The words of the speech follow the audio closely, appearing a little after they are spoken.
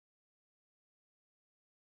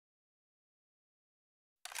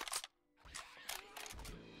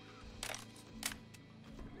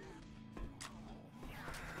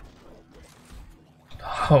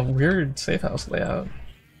Oh, weird safe house layout.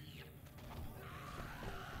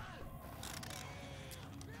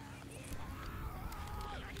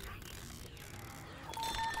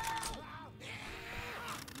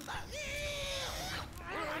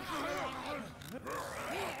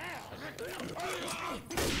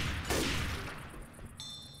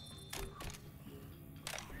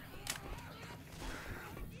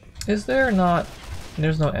 Is there not?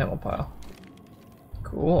 There's no ammo pile.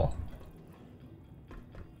 Cool.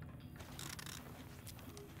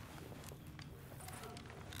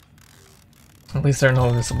 At least there are no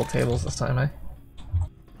invisible tables this time, eh?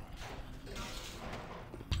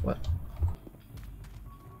 What?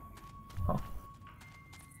 Oh.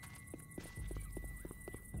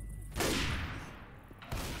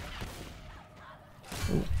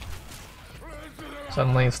 Ooh.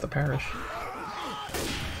 Suddenly it's the parish.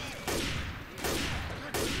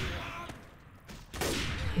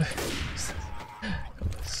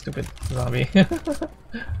 Stupid zombie.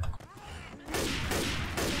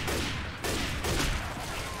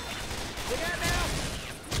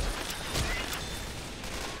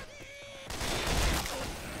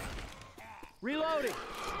 Reloading.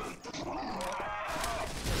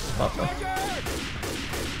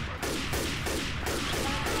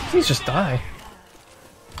 Please just die.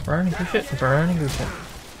 Burning good shit. Burning good shit.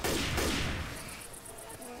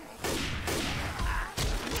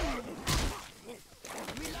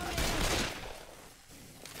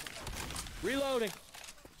 Reloading.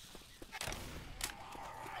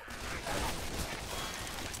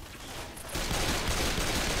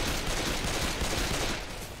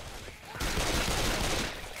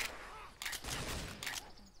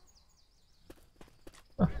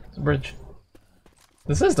 Oh, it's a bridge.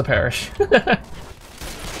 This is the parish.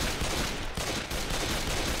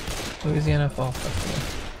 Louisiana Fall Festival.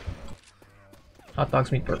 Hot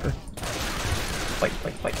dogs meet burger. Fight,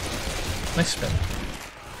 fight, fight. Nice spin.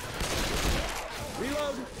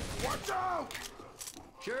 Reload. Watch out.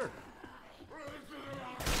 Sure.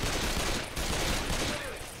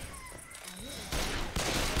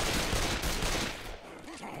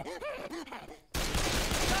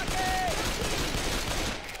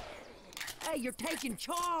 Hey, you're taking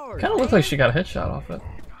charge. Kind of looked like she got a headshot off it.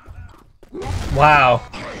 Wow.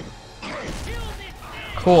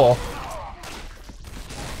 Cool.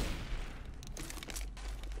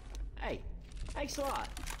 Hey, thanks a lot.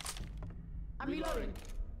 I'm reloading.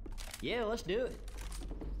 Yeah, let's do it.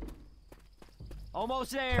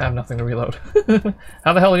 Almost there. I have nothing to reload.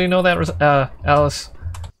 How the hell do you know that, Alice?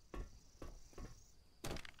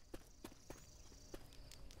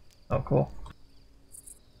 Oh, cool.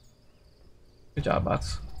 Good job,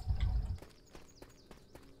 bots.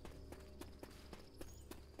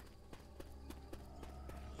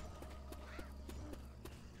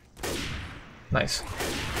 Nice.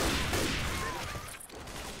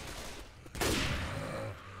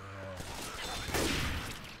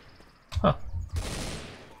 Huh.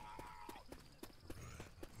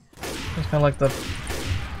 It's kind of like the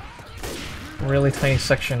really tiny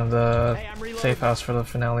section of the safe house for the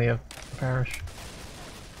finale of the parish.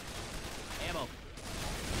 Ammo.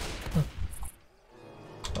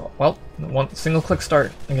 Oh, well, one single click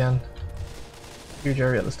start again. Huge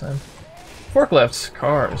area this time. Forklifts,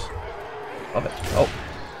 cars. Love it. Oh.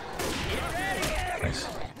 Nice.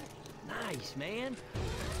 Nice, man.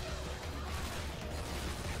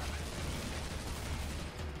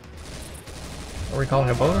 Are we calling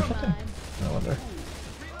a boat or something? I wonder.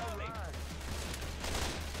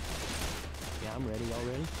 Yeah, I'm ready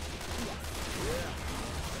already.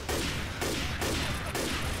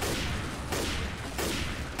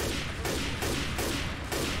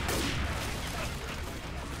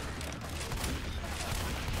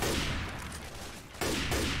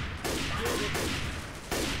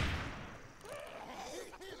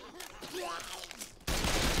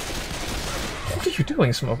 What are you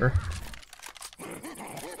doing, Smoker?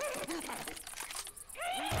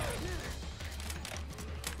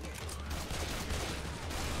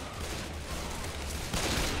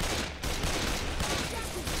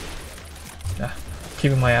 Yeah,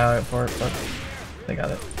 keeping my eye out for it, but they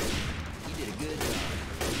got it. You did a good job.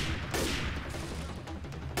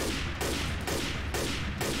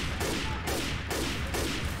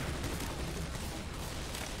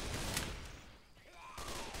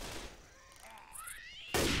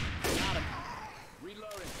 Got him.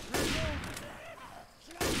 Reloading.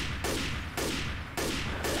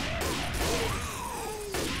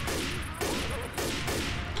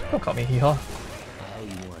 Don't call me hee-haw. Oh,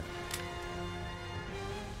 you won.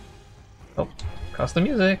 Oh, custom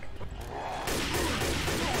music.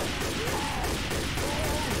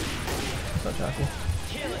 What's up, Jockey?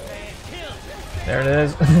 There it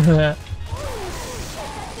is.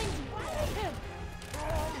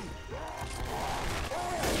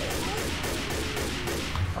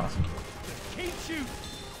 Awesome.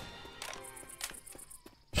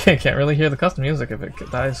 Can't really hear the custom music if it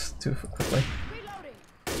dies too quickly.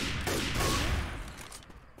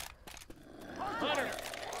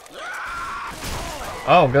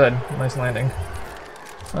 Oh, good. Nice landing.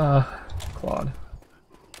 Claude.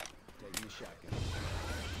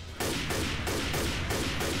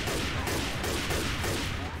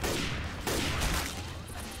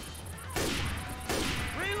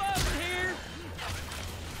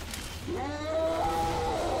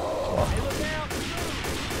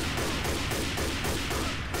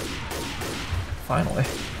 Finally.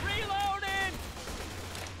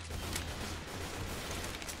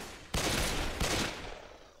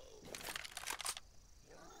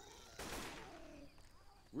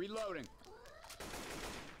 Reloading.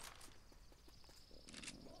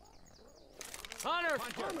 Hunter!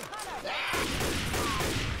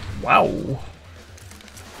 Wow.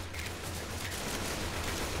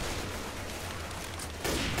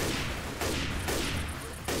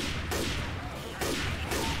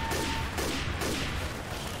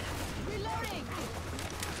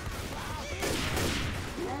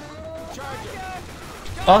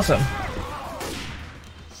 Awesome.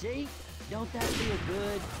 See? Don't that feel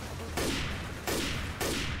good?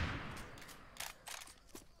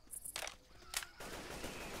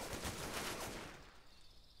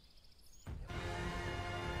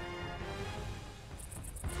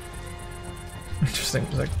 Interesting.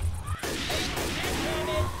 It's like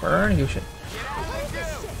burn you shit.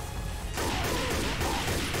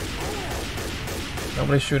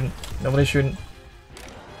 Nobody's shooting. Nobody's shooting.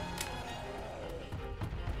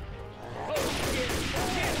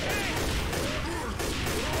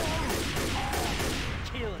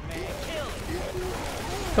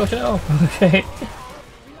 Coach, no. Okay.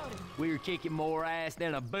 We were kicking more ass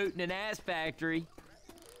than a boot in an ass factory.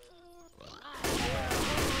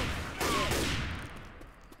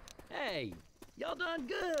 Hey, y'all done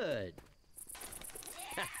good.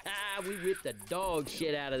 We whipped the dog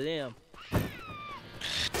shit out of them.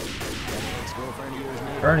 Ex-girlfriend of yours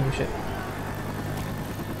now. Burning you shit.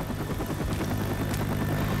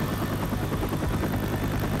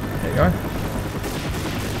 There you are.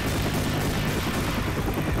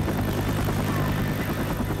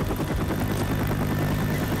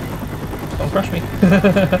 Don't crush me.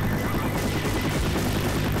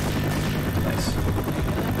 Nice.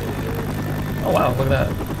 Oh wow, look at that.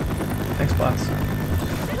 Thanks, bots.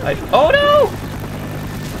 Oh no!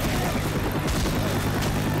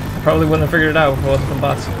 Probably wouldn't have figured it out if it wasn't for the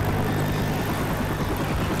bots.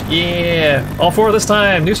 Yeah! All four this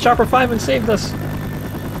time! Noose Chopper 5 and saved us!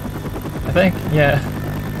 I think, yeah.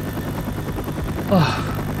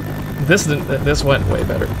 Oh, this went way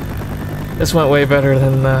better. This went way better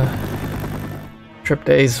than Trip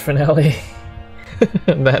Day's finale.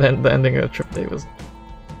 The ending of Trip Day was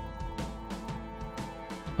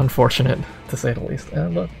unfortunate, to say the least.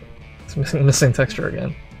 And look, it's missing texture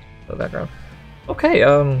again. The background. Okay,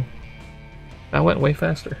 that went way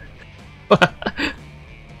faster.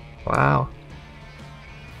 Wow.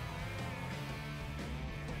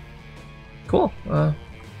 Cool.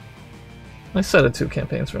 Nice set of two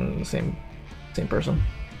campaigns from the same person.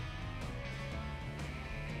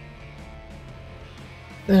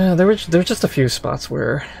 Yeah, there were just a few spots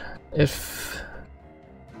where if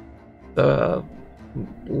the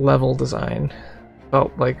level design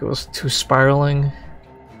felt like it was too spiraling,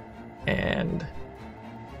 and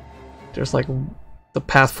there's like the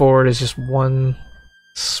path forward is just one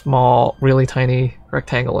small, really tiny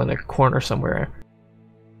rectangle in a corner somewhere,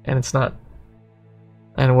 and it's not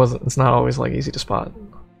always like easy to spot.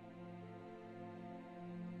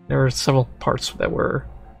 There were several parts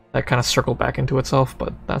that kind of circled back into itself,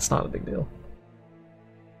 but that's not a big deal.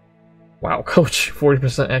 Wow, Coach,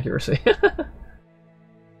 40% accuracy.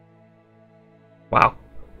 Wow.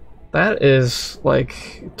 That is like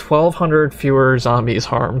 1,200 fewer zombies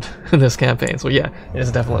harmed in this campaign, so yeah, it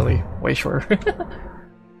is definitely way shorter.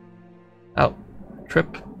 Out.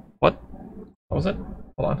 Trip. What? What was it?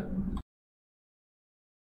 Hold on.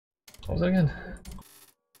 What was it again?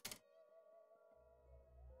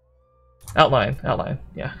 Outline.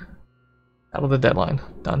 Yeah. Out of the deadline.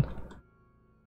 Done.